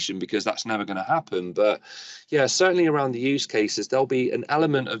application, because that's never going to happen. But yeah, certainly around the use cases, there'll be an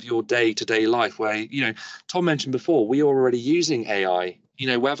element of your day-to-day life where, Tom mentioned before, we're already using AI.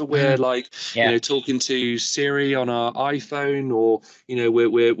 Whether we're talking to Siri on our iPhone, or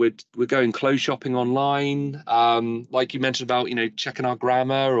we're going clothes shopping online, like you mentioned about checking our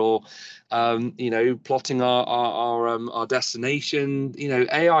grammar, or plotting our destination.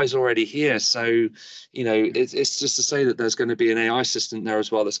 AI is already here, so it's just to say that there's going to be an AI assistant there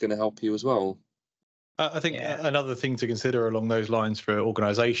as well that's going to help you as well. I think another thing to consider along those lines for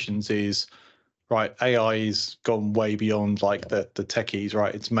organizations is, right, AI's gone way beyond like the techies,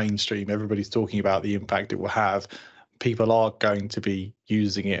 right? It's mainstream. Everybody's talking about the impact it will have. People are going to be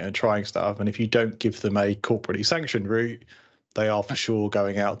using it and trying stuff. And if you don't give them a corporately sanctioned route, they are for sure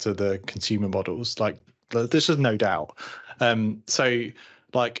going out to the consumer models. Like, there's just no doubt. So,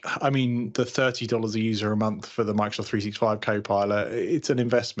 like, I mean, the $30 a user a month for the Microsoft 365 Copilot, it's an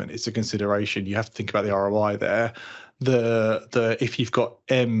investment. It's a consideration. You have to think about the ROI there. If you've got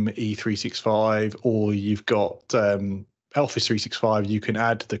ME365 or you've got Office 365, you can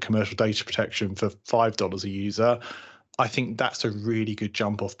add the commercial data protection for $5 a user. I think that's a really good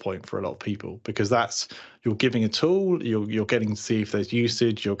jump off point for a lot of people, because you're giving a tool, you're getting to see if there's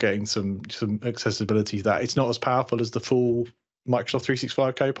usage, you're getting some accessibility to that. It's not as powerful as the full Microsoft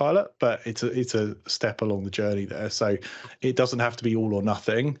 365 Copilot, but it's a step along the journey there. So it doesn't have to be all or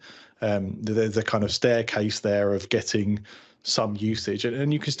nothing. There's a kind of staircase there of getting some usage,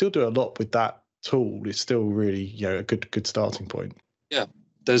 and you can still do a lot with that tool. It's still really a good starting point. Yeah,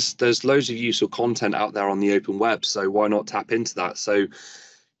 there's loads of useful content out there on the open web, so why not tap into that? So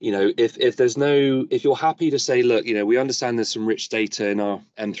if you're happy to say, look, we understand there's some rich data in our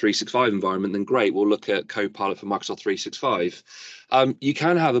M365 environment, then great, we'll look at Copilot for Microsoft 365. You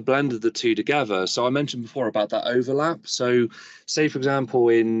can have a blend of the two together. So I mentioned before about that overlap. So say, for example,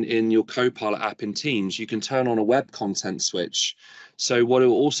 in your Copilot app in Teams, you can turn on a web content switch. So what it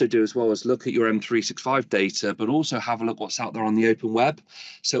will also do as well is look at your M365 data, but also have a look what's out there on the open web.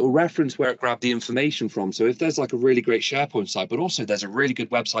 So it will reference where it grabbed the information from. So if there's like a really great SharePoint site, but also there's a really good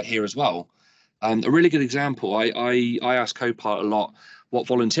website here as well. A really good example, I ask Copilot a lot what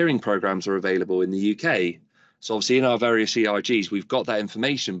volunteering programs are available in the UK. So obviously in our various EIGs, we've got that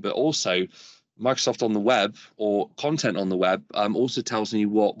information, but also Microsoft on the web, or content on the web, also tells me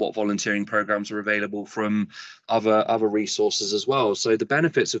what volunteering programs are available from other resources as well. So the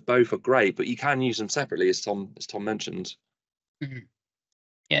benefits of both are great, but you can use them separately, as Tom mentioned. Mm-hmm.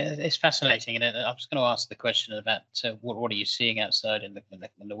 Yeah, it's fascinating, and I was going to ask the question about what are you seeing outside in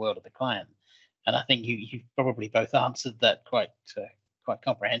the world of the client, and I think you've probably both answered that quite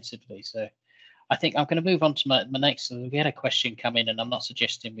comprehensively. So I think I'm going to move on to my next. So we had a question come in, and I'm not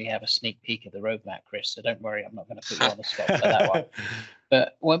suggesting we have a sneak peek at the roadmap, Chris. So don't worry, I'm not going to put you on the spot for that one.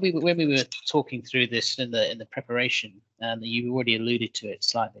 But when we were talking through this in the preparation, and you already alluded to it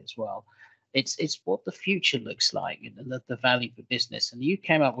slightly as well, it's what the future looks like and the value for business. And you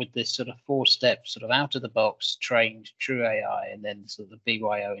came up with this sort of 4-step, sort of out of the box, trained, true AI, and then sort of the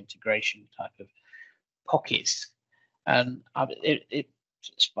BYO integration type of pockets. And I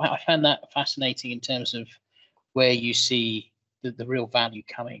found that fascinating in terms of where you see the real value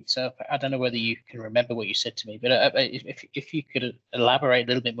coming. So I don't know whether you can remember what you said to me, but if you could elaborate a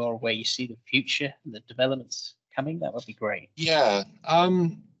little bit more on where you see the future and the developments coming, that would be great. Yeah.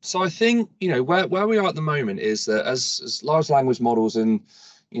 So I think where we are at the moment is that as large language models and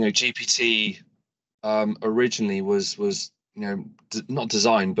GPT originally was not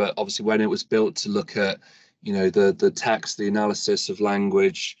designed, but obviously when it was built to look at the text, the analysis of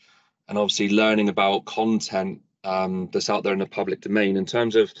language, and obviously learning about content that's out there in the public domain in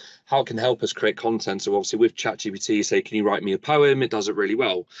terms of how it can help us create content. So obviously with ChatGPT, you say, can you write me a poem? It does it really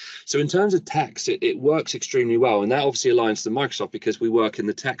well. So in terms of text, it works extremely well. And that obviously aligns to Microsoft because we work in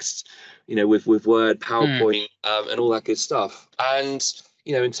the text, with Word, PowerPoint, and all that good stuff. And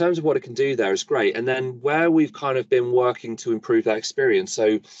in terms of what it can do there is great. And then where we've kind of been working to improve that experience.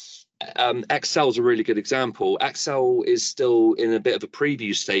 So Excel is a really good example. Excel is still in a bit of a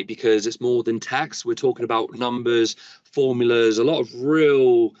preview state because it's more than text. We're talking about numbers, formulas, a lot of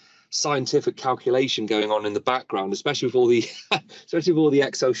real scientific calculation going on in the background, especially with all the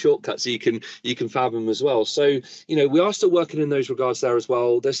Excel shortcuts that you can fathom as well. So we are still working in those regards there as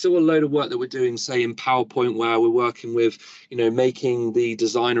well. There's still a load of work that we're doing, say in PowerPoint, where we're working with making the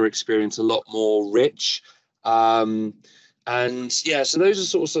designer experience a lot more rich. And yeah, so those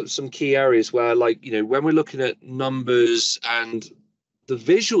are sort of some key areas where, when we're looking at numbers and the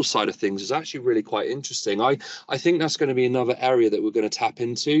visual side of things is actually really quite interesting. I think that's going to be another area that we're going to tap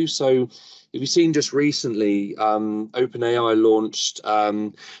into. So if you've seen just recently, OpenAI launched,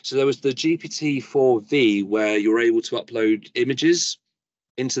 so there was the GPT-4V where you're able to upload images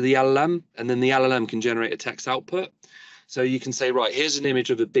into the LLM, and then the LLM can generate a text output. So you can say, right, here's an image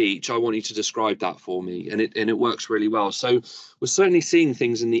of a beach. I want you to describe that for me. And it works really well. So we're certainly seeing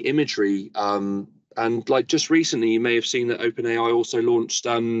things in the imagery. And like just recently, you may have seen that OpenAI also launched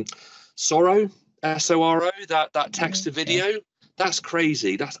Soro, S-O-R-O, that text to video. That's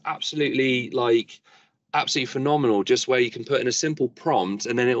crazy. That's absolutely phenomenal. Just where you can put in a simple prompt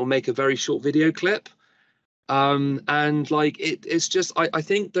and then it will make a very short video clip. And like it's just I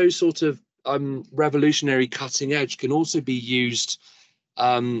think those sort of revolutionary cutting edge can also be used,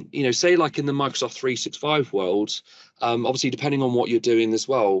 say like in the Microsoft 365 world, obviously depending on what you're doing as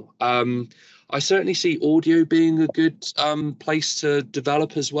well. I certainly see audio being a good place to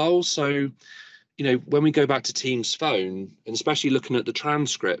develop as well. So, when we go back to Teams Phone, and especially looking at the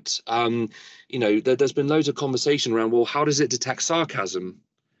transcript, there's been loads of conversation around, well, how does it detect sarcasm?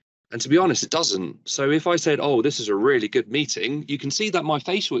 And to be honest, it doesn't. So if I said, oh, this is a really good meeting, you can see that my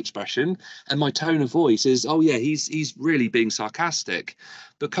facial expression and my tone of voice is, oh, yeah, he's really being sarcastic.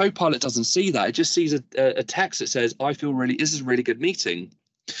 But Copilot doesn't see that. It just sees a text that says, this is a really good meeting.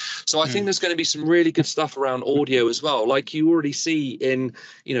 So I think there's going to be some really good stuff around audio as well. Like you already see in,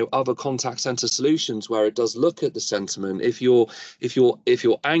 other contact center solutions where it does look at the sentiment. If you're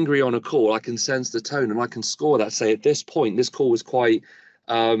angry on a call, I can sense the tone and I can score that. Say at this point, this call was quite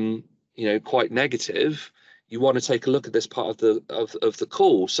quite negative. You want to take a look at this part of the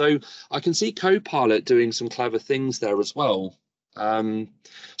call. So I can see Copilot doing some clever things there as well.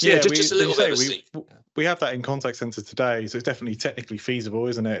 Just a little bit. We have that in contact center today, so it's definitely technically feasible,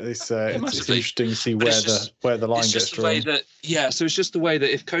 isn't it? It's interesting to see where the line gets drawn. So it's just the way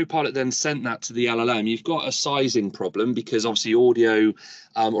that if Copilot then sent that to the LLM, you've got a sizing problem because obviously audio,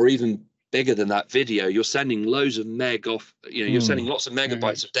 or even bigger than that video, you're sending loads of you're sending lots of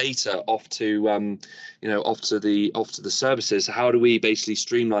megabytes of data off to the services. How do we basically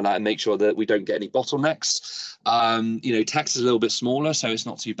streamline that and make sure that we don't get any bottlenecks? Text is a little bit smaller, so it's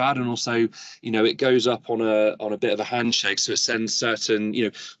not too bad, and also it goes up on a bit of a handshake, so it sends certain,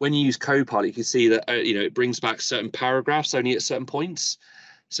 when you use Copilot, you can see that it brings back certain paragraphs only at certain points.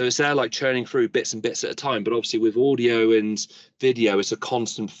 So it's there like churning through bits and bits at a time. But obviously with audio and video, it's a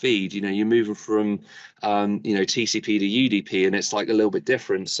constant feed. You're moving from, TCP to UDP, and it's like a little bit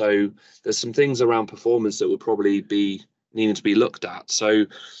different. So there's some things around performance that would probably be needing to be looked at. So,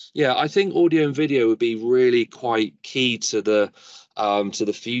 yeah, I think audio and video would be really quite key to the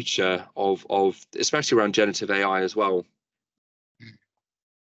future of especially around generative AI as well.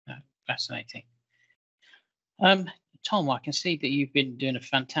 Fascinating. Tom, I can see that you've been doing a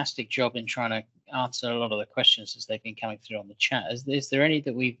fantastic job in trying to answer a lot of the questions as they've been coming through on the chat. Is there any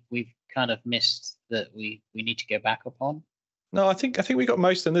that we've kind of missed that we need to go back upon? No, I think we got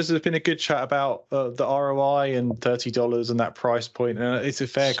most of them. This has been a good chat about the ROI and $30 and that price point. And it's a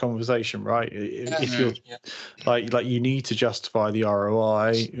fair conversation, right? If you're like you need to justify the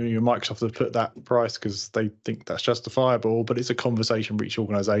ROI. Microsoft have put that price because they think that's justifiable, but it's a conversation for each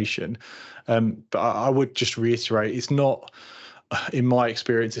organization. But I would just reiterate, it's not, in my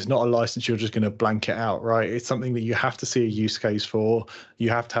experience, it's not a license you're just going to blanket out, right? It's something that you have to see a use case for, you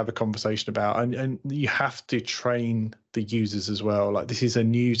have to have a conversation about, and you have to train the users as well. Like, this is a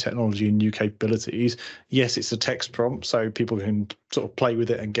new technology and new capabilities. Yes, it's a text prompt, so people can sort of play with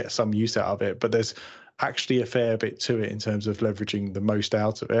it and get some use out of it, but there's actually a fair bit to it in terms of leveraging the most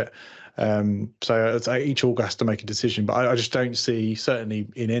out of it. So each org has to make a decision, but I just don't see, certainly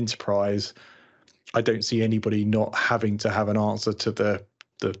in enterprise, I don't see anybody not having to have an answer to the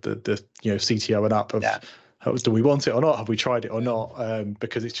CTO and up of do we want it or not? Have we tried it or not?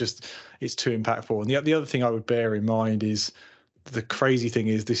 Because it's too impactful. And the other thing I would bear in mind is the crazy thing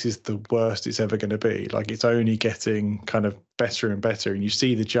is this is the worst it's ever going to be. Like, it's only getting kind of better and better. And you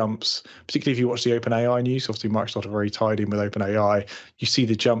see the jumps, particularly if you watch the OpenAI news. Obviously, Microsoft are very tied in with OpenAI. You see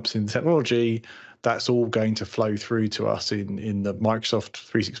the jumps in technology. That's all going to flow through to us in the Microsoft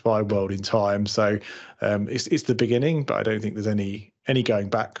 365 world in time. So it's the beginning, but I don't think there's any going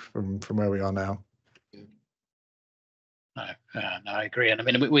back from where we are now. No, I agree. And I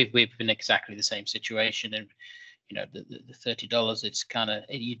mean, we've been in exactly the same situation. And the $30, it's kind of,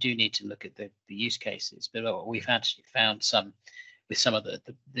 you do need to look at the use cases. But we've actually found some with some of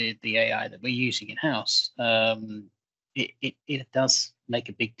the AI that we're using in house. It does make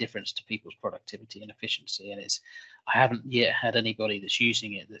a big difference to people's productivity and efficiency, and I haven't yet had anybody that's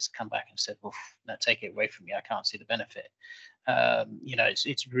using it that's come back and said, well, no, take it away from me, I can't see the benefit.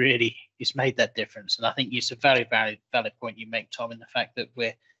 It's made that difference. And I think it's a very valid point you make, Tom, in the fact that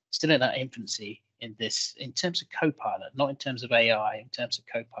we're still in that infancy in this, in terms of Copilot, not in terms of AI, in terms of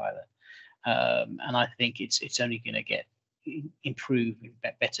Copilot. And I think it's only going to get improve and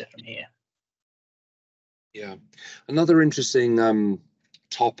better from here. Yeah, another interesting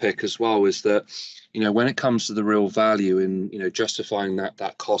topic as well is that, when it comes to the real value in, justifying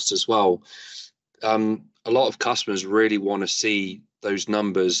that cost as well, a lot of customers really want to see those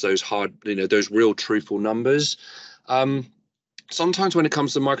numbers, those hard, those real truthful numbers. Sometimes when it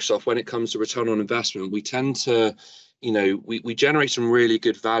comes to Microsoft, when it comes to return on investment, we tend to, we generate some really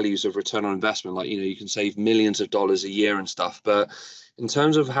good values of return on investment, like, you can save millions of dollars a year and stuff. But in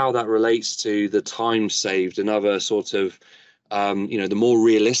terms of how that relates to the time saved and other sort of, the more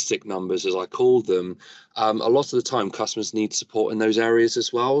realistic numbers, as I call them, a lot of the time customers need support in those areas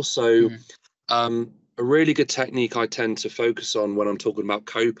as well. So a really good technique I tend to focus on when I'm talking about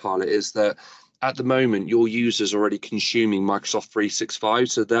Copilot is that at the moment, your users are already consuming Microsoft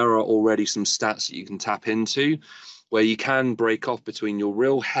 365. So there are already some stats that you can tap into where you can break off between your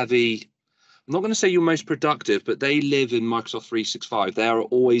real heavy, I'm not going to say your most productive, but they live in Microsoft 365. They are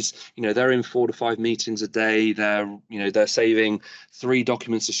always, they're in 4 to 5 meetings a day. They're saving 3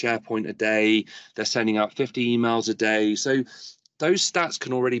 documents to SharePoint a day. They're sending out 50 emails a day. So those stats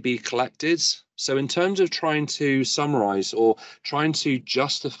can already be collected. So in terms of trying to summarize or trying to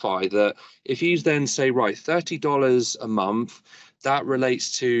justify that, if you then say, right, $30 a month, that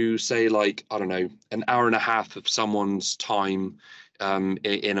relates to, say, like, I don't know, an hour and a half of someone's time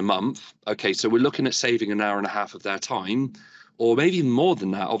in a month. Okay, so we're looking at saving an hour and a half of their time, or maybe even more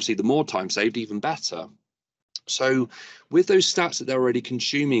than that. Obviously, the more time saved, even better. So with those stats that they're already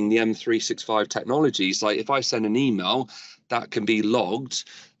consuming the M365 technologies, like if I send an email that can be logged,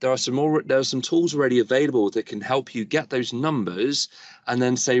 there are some tools already available that can help you get those numbers and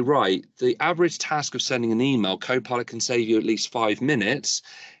then say, right, the average task of sending an email, Copilot can save you at least 5 minutes.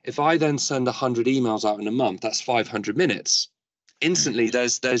 If I then send 100 emails out in a month, that's 500 minutes. Instantly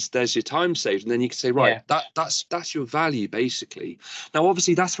there's your time saved, and then you can say, right, that's your value basically. Now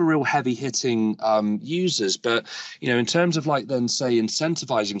obviously that's for real heavy hitting users, but in terms of like then say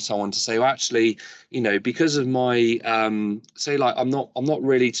incentivizing someone to say, well, actually, because of my say like I'm not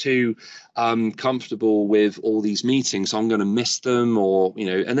really too comfortable with all these meetings, so I'm going to miss them, or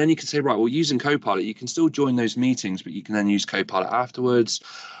and then you can say, right, well, using Copilot you can still join those meetings, but you can then use Copilot afterwards.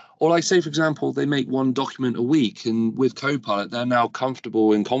 Or like, say, for example, they make 1 document a week, and with Copilot, they're now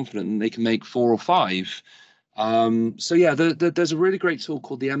comfortable and confident and they can make 4 or 5. So yeah, there's a really great tool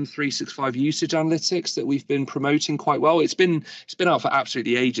called the M365 Usage Analytics that we've been promoting quite well. It's been out for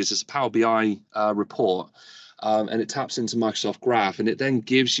absolutely ages. It's a Power BI report, and it taps into Microsoft Graph, and it then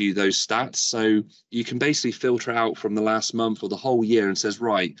gives you those stats. So you can basically filter out from the last month or the whole year and says,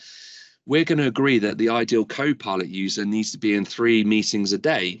 right, we're going to agree that the ideal Copilot user needs to be in 3 meetings a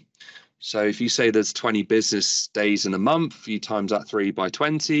day. So if you say there's 20 business days in a month, you times that 3 by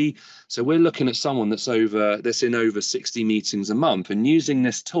 20. So we're looking at someone that's in over 60 meetings a month. And using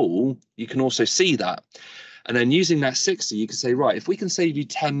this tool, you can also see that. And then using that 60, you can say, right, if we can save you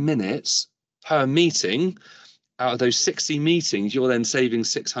 10 minutes per meeting, out of those 60 meetings, you're then saving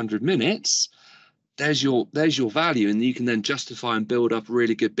 600 minutes. There's your value, and you can then justify and build up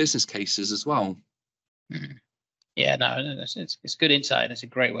really good business cases as well. Yeah, no, it's good insight. It's a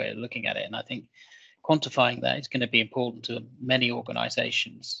great way of looking at it, and I think quantifying that is going to be important to many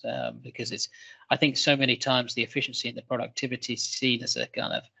organizations, because I think so many times the efficiency and the productivity is seen as a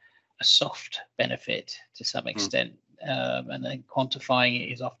kind of a soft benefit to some extent, and then quantifying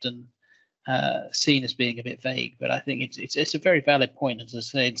it is often seen as being a bit vague. But I think it's a very valid point, as I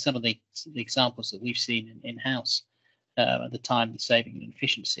say, in some of the examples that we've seen in-house. At the time, the saving and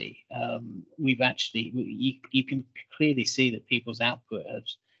efficiency, we've actually, you can clearly see that people's output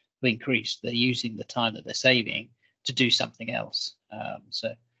has increased. They're using the time that they're saving to do something else.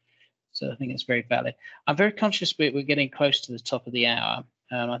 So I think it's very valid. I'm very conscious we're getting close to the top of the hour.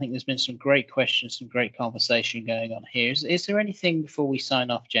 I think there's been some great questions, some great conversation going on here. Is there anything before we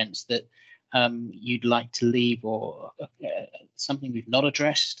sign off, gents, that you'd like to leave, or something we've not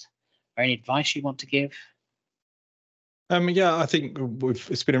addressed, or any advice you want to give? Yeah, I think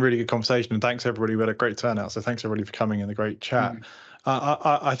it's been a really good conversation, and thanks everybody. We had a great turnout, so thanks everybody for coming and the great chat.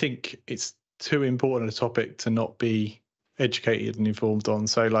 I think it's too important a topic to not be educated and informed on.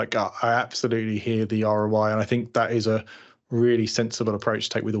 So like, I absolutely hear the ROI, and I think that is a really sensible approach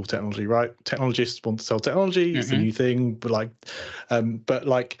to take with all technology, right? Technologists want to sell technology, it's a new thing, but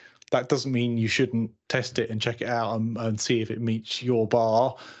like that doesn't mean you shouldn't test it and check it out and see if it meets your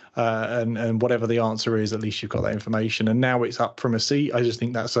bar. And whatever the answer is, at least you've got that information. And now it's up from a C. I just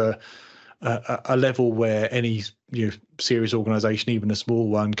think that's a level where any serious organisation, even a small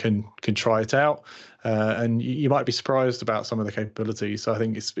one, can try it out. And you might be surprised about some of the capabilities. So I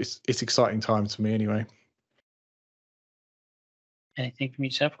think it's exciting times for me anyway. Anything from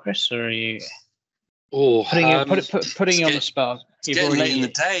yourself, Chris, or are you putting you on the spot? It's getting late in the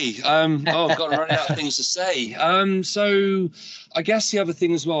day. I've got to run out of things to say. So I guess the other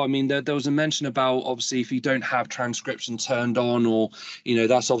thing as well, I mean, there was a mention about, obviously, if you don't have transcription turned on, or,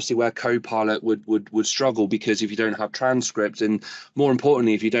 that's obviously where Copilot would struggle, because if you don't have transcript, and more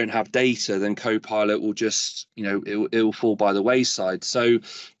importantly, if you don't have data, then Copilot will just, it will fall by the wayside. So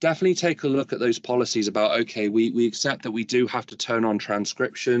definitely take a look at those policies about, okay, we accept that we do have to turn on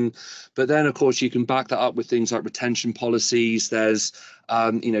transcription, but then, of course, you can back that up with things like retention policies. There's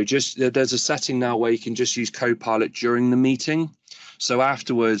a setting now where you can just use Copilot during the meeting. So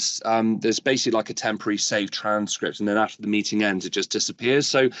afterwards, there's basically like a temporary saved transcript, and then after the meeting ends, it just disappears.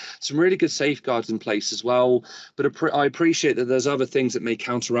 So some really good safeguards in place as well. But I appreciate that there's other things that may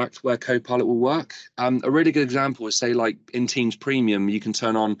counteract where Copilot will work. A really good example is, say, like in Teams Premium, you can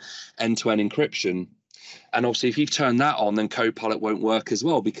turn on end-to-end encryption. And obviously, if you've turned that on, then Copilot won't work as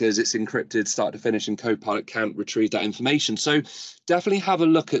well, because it's encrypted start to finish and Copilot can't retrieve that information. So definitely have a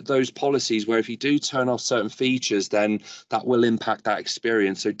look at those policies where if you do turn off certain features, then that will impact that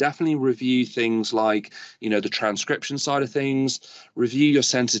experience. So definitely review things like, the transcription side of things, review your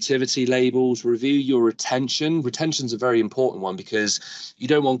sensitivity labels, review your retention. Retention's a very important one, because you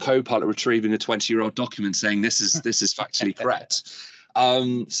don't want Copilot retrieving a 20-year-old document saying this is factually correct.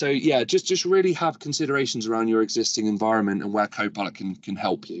 So yeah, just really have considerations around your existing environment and where Copilot can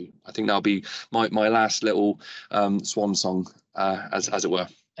help you. I think that'll be my last little swan song, as it were.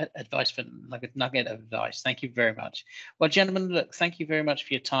 Advice for nugget of advice. Thank you very much. Well, gentlemen, look, thank you very much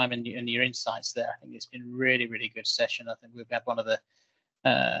for your time and your insights there. I think it's been really, really good session. I think we've had one of the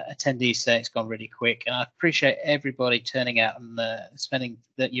attendees say it's gone really quick, and I appreciate everybody turning out and spending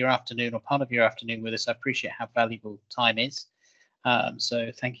your afternoon or part of your afternoon with us. I appreciate how valuable time is.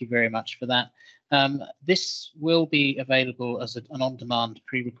 So thank you very much for that. This will be available as an on-demand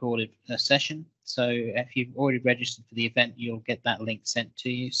pre-recorded session. So if you've already registered for the event, you'll get that link sent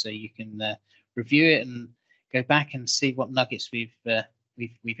to you, so you can review it and go back and see what nuggets we've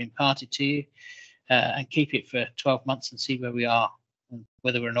imparted to you, and keep it for 12 months and see where we are and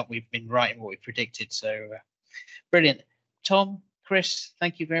whether or not we've been right in what we predicted. So brilliant. Tom, Chris,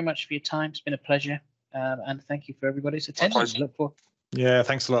 thank you very much for your time. It's been a pleasure. And thank you for everybody's attendance. Look forward. Yeah,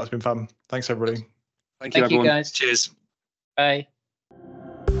 thanks a lot. It's been fun. Thanks, everybody. Thank you, everyone. Guys. Cheers. Bye.